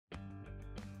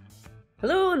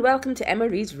Hello and welcome to Emma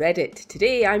Reads Reddit.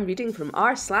 Today I'm reading from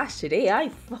r/today I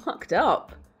fucked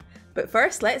up. But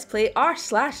first let's play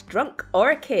r/drunk or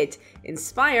a kid,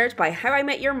 inspired by How I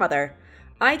Met Your Mother.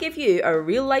 I give you a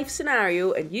real life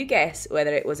scenario and you guess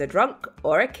whether it was a drunk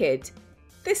or a kid.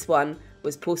 This one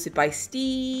was posted by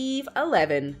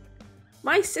Steve11.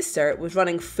 My sister was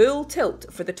running full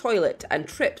tilt for the toilet and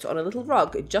tripped on a little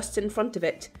rug just in front of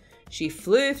it. She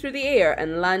flew through the air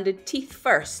and landed teeth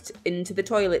first into the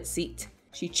toilet seat.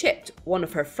 She chipped one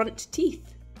of her front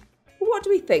teeth. What do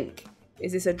we think?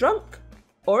 Is this a drunk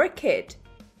or a kid?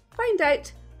 Find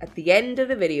out at the end of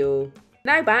the video.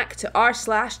 Now back to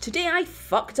r/today I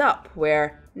fucked up,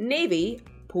 where Navy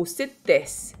posted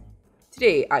this.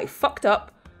 Today I fucked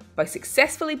up by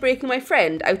successfully breaking my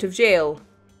friend out of jail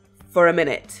for a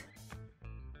minute.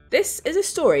 This is a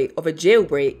story of a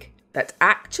jailbreak that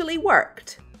actually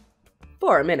worked.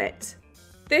 For a minute.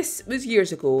 This was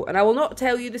years ago, and I will not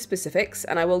tell you the specifics,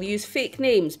 and I will use fake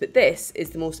names, but this is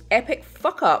the most epic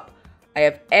fuck up I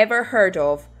have ever heard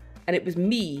of, and it was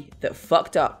me that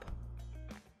fucked up.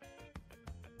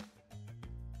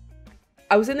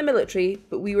 I was in the military,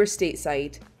 but we were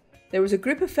stateside. There was a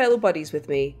group of fellow buddies with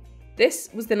me. This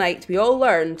was the night we all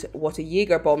learned what a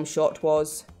Jaeger bomb shot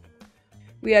was.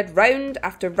 We had round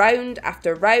after round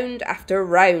after round after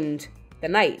round. The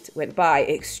night went by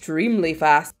extremely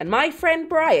fast, and my friend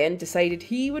Brian decided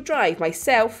he would drive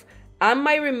myself and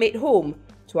my roommate home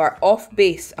to our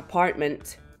off-base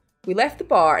apartment. We left the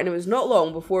bar and it was not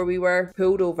long before we were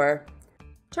pulled over.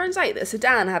 Turns out that a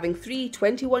sedan having three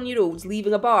 21-year-olds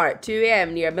leaving a bar at 2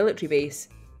 AM near a military base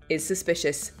is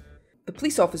suspicious. The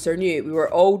police officer knew we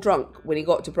were all drunk when he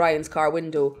got to Brian's car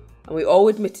window, and we all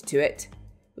admitted to it.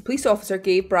 The police officer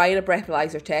gave Brian a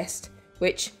breathalyzer test,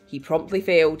 which he promptly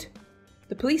failed.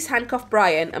 The police handcuffed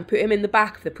Brian and put him in the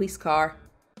back of the police car.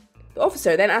 The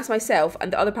officer then asked myself and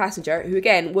the other passenger, who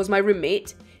again was my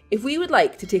roommate, if we would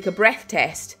like to take a breath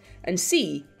test and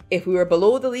see if we were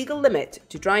below the legal limit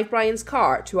to drive Brian's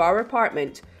car to our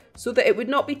apartment so that it would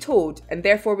not be towed and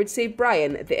therefore would save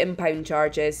Brian the impound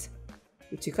charges.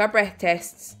 We took our breath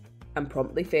tests and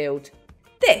promptly failed.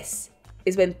 This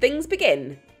is when things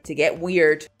begin to get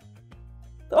weird.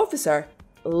 The officer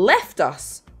left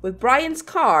us with Brian's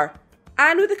car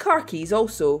and with the car keys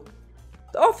also.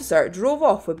 The officer drove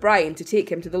off with Brian to take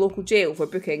him to the local jail for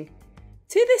booking.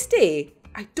 To this day,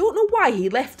 I don't know why he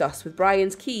left us with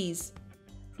Brian's keys.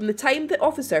 From the time the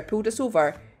officer pulled us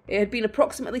over, it had been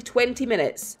approximately 20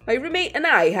 minutes. My roommate and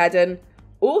I had an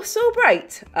oh so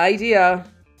bright idea.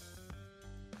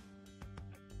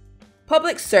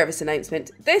 Public service announcement.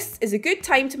 This is a good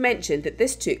time to mention that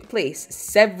this took place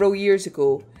several years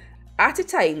ago, at a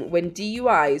time when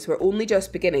DUIs were only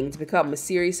just beginning to become a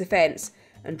serious offence,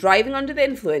 and driving under the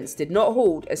influence did not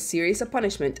hold as serious a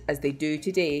punishment as they do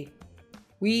today.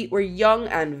 We were young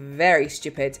and very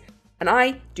stupid, and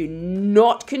I do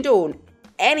not condone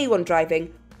anyone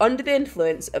driving under the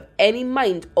influence of any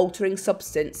mind-altering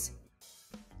substance.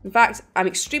 In fact, I'm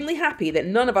extremely happy that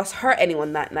none of us hurt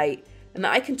anyone that night, and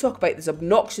that I can talk about this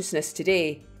obnoxiousness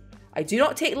today. I do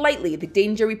not take lightly the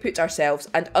danger we put ourselves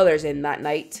and others in that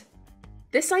night.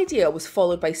 This idea was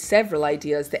followed by several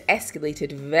ideas that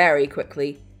escalated very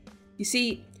quickly. You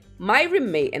see, my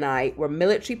roommate and I were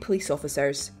military police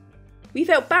officers. We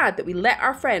felt bad that we let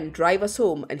our friend drive us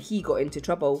home and he got into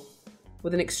trouble.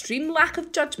 With an extreme lack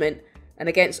of judgment and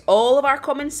against all of our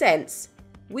common sense,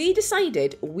 we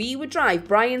decided we would drive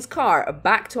Brian's car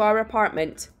back to our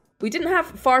apartment. We didn't have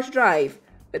far to drive,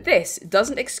 but this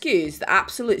doesn't excuse the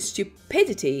absolute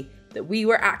stupidity that we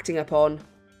were acting upon.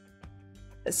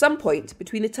 At some point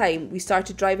between the time we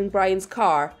started driving Brian's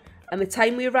car and the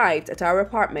time we arrived at our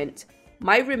apartment,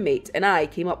 my roommate and I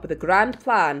came up with a grand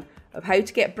plan of how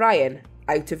to get Brian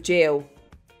out of jail.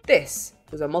 This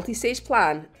was a multi-stage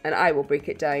plan and I will break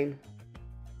it down.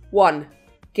 1.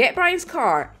 Get Brian's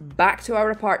car back to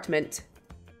our apartment.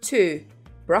 2.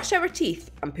 Brush our teeth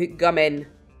and put gum in.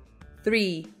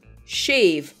 3.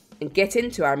 Shave and get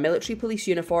into our military police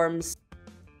uniforms.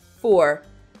 4.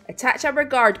 Attach our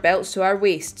guard belts to our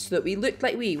waists so that we looked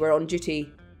like we were on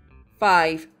duty.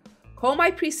 5. Call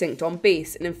my precinct on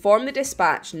base and inform the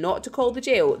dispatch not to call the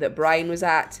jail that Brian was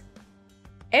at.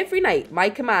 Every night, my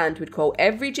command would call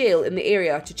every jail in the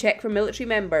area to check for military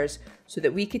members so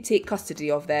that we could take custody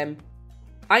of them.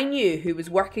 I knew who was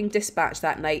working dispatch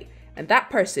that night, and that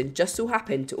person just so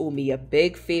happened to owe me a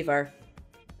big favour.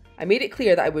 I made it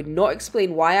clear that I would not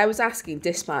explain why I was asking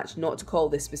dispatch not to call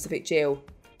this specific jail.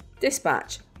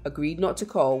 Dispatch agreed not to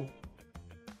call.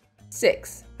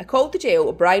 6. I called the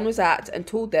jail Brian was at and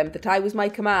told them that I was my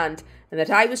command and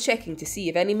that I was checking to see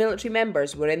if any military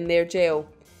members were in their jail.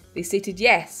 They stated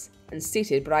yes, and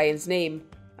stated Brian's name.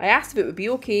 I asked if it would be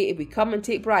okay if we come and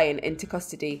take Brian into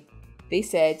custody. They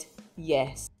said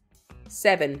yes.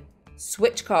 7.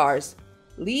 Switch cars.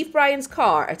 Leave Brian's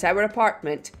car at our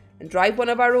apartment and drive one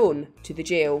of our own to the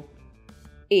jail.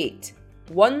 8.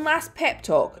 One last pep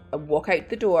talk and walk out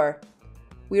the door.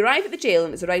 We arrive at the jail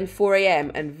and it's around 4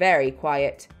 AM and very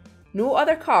quiet. No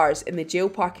other cars in the jail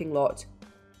parking lot.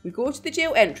 We go to the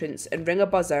jail entrance and ring a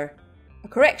buzzer. A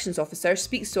corrections officer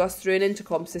speaks to us through an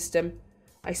intercom system.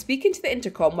 I speak into the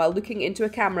intercom while looking into a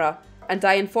camera, and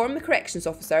I inform the corrections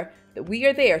officer that we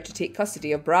are there to take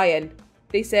custody of Brian.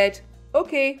 They said,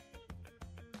 okay.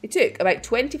 It took about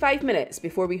 25 minutes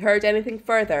before we heard anything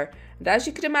further, and as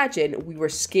you could imagine, we were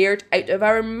scared out of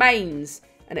our minds,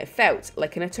 and it felt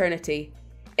like an eternity.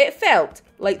 It felt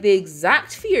like the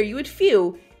exact fear you would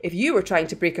feel if you were trying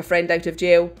to break a friend out of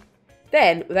jail.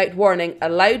 Then, without warning, a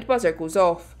loud buzzer goes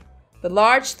off. The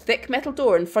large, thick metal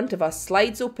door in front of us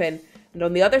slides open, and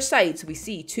on the other side we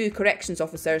see 2 corrections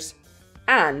officers.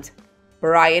 And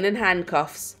Brian in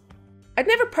handcuffs. I'd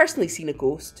never personally seen a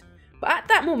ghost, but at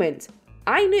that moment,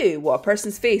 I knew what a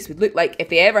person's face would look like if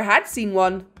they ever had seen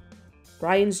one.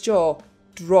 Brian's jaw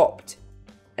dropped,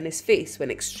 and his face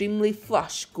went extremely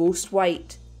flush ghost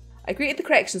white. I greeted the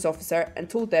corrections officer and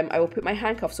told them I will put my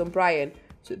handcuffs on Brian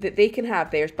so that they can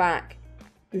have theirs back.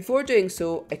 Before doing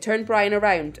so, I turned Brian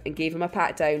around and gave him a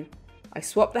pat down. I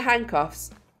swapped the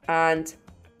handcuffs, and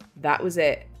that was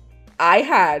it. I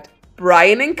had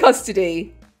Brian in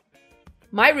custody.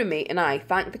 My roommate and I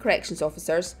thank the corrections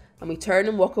officers, and we turn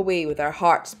and walk away with our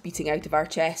hearts beating out of our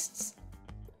chests.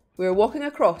 We are walking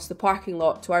across the parking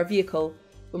lot to our vehicle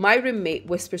when my roommate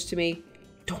whispers to me,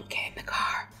 "Don't get in the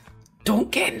car.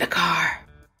 Don't get in the car."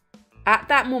 At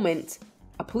that moment,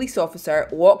 a police officer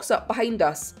walks up behind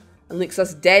us and looks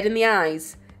us dead in the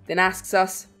eyes, then asks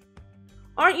us,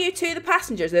 "Aren't you two the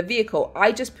passengers of the vehicle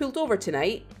I just pulled over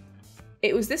tonight?"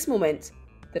 It was this moment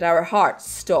that our hearts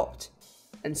stopped,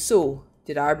 and so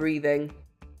did our breathing.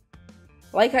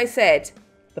 Like I said,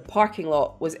 the parking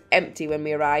lot was empty when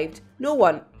we arrived. No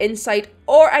one, inside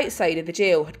or outside of the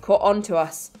jail, had caught on to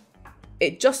us.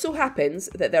 It just so happens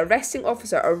that the arresting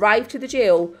officer arrived to the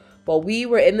jail while we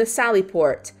were in the Sally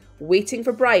Port, waiting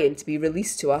for Brian to be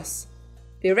released to us.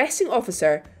 The arresting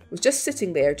officer was just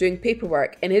sitting there doing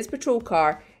paperwork in his patrol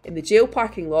car in the jail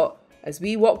parking lot as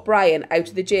we walked Brian out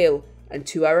of the jail and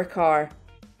to our car.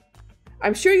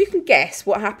 I'm sure you can guess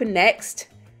what happened next.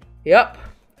 Yup,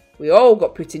 we all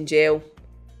got put in jail.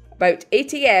 About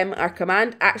 8 AM, our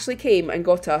command actually came and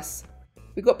got us.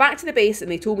 We got back to the base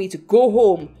and they told me to go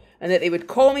home and that they would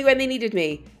call me when they needed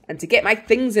me and to get my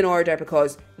things in order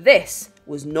because this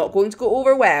was not going to go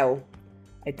over well.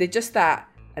 I did just that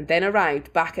and then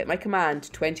arrived back at my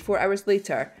command 24 hours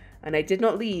later, and I did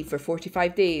not leave for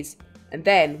 45 days, and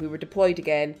then we were deployed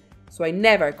again, so I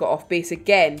never got off base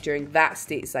again during that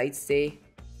stateside stay.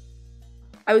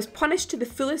 I was punished to the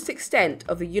fullest extent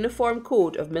of the Uniform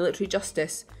Code of Military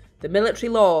Justice, the military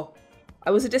law.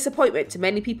 I was a disappointment to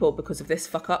many people because of this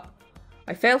fuck up.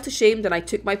 I felt ashamed and I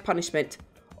took my punishment.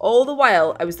 All the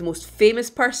while, I was the most famous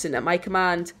person at my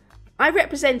command. I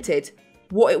represented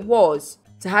what it was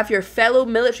to have your fellow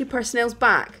military personnel's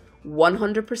back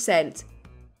 100%.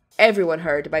 Everyone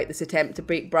heard about this attempt to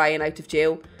break Brian out of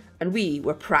jail, and we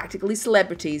were practically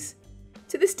celebrities.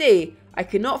 To this day, I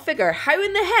could not figure how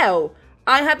in the hell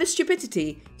I had the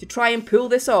stupidity to try and pull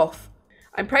this off.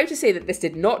 I'm proud to say that this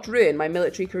did not ruin my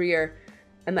military career,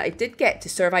 and that I did get to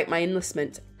serve out my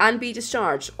enlistment and be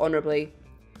discharged honourably.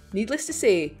 Needless to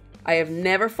say, I have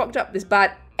never fucked up this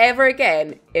bad ever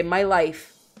again in my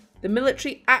life. The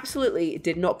military absolutely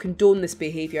did not condone this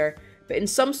behaviour, but in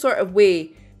some sort of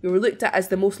way, we were looked at as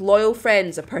the most loyal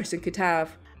friends a person could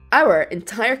have. Our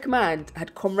entire command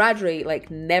had camaraderie like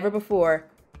never before.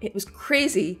 It was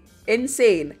crazy,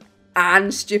 insane,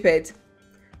 and stupid.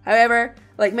 However,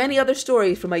 like many other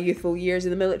stories from my youthful years in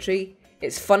the military,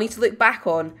 it's funny to look back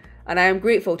on, and I am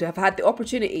grateful to have had the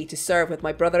opportunity to serve with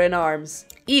my brother in arms,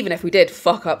 even if we did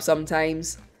fuck up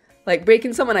sometimes, like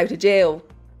breaking someone out of jail.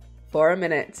 For a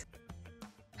minute.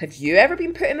 Have you ever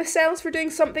been put in the cells for doing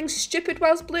something stupid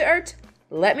whilst blutered?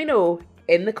 Let me know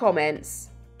in the comments.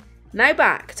 Now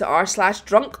back to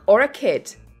r/drunk or a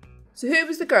kid. So who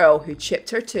was the girl who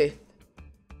chipped her tooth?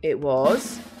 It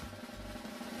was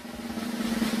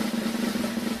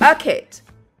a kid.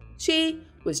 She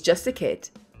was just a kid.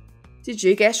 Did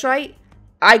you guess right?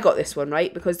 I got this one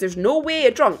right because there's no way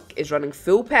a drunk is running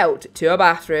full pelt to a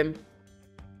bathroom.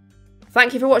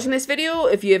 Thank you for watching this video.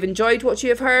 If you have enjoyed what you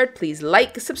have heard, please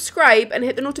like, subscribe and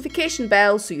hit the notification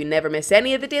bell so you never miss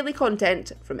any of the daily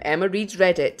content from Emma Reads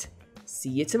Reddit. See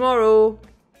you tomorrow.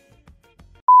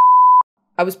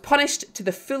 I was punished to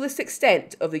the fullest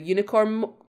extent of the unicorn.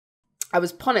 I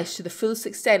was punished to the fullest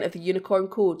extent of the unicorn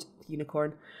code.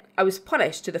 Unicorn. I was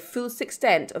punished to the fullest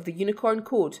extent of the unicorn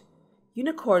code.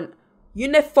 Uniform.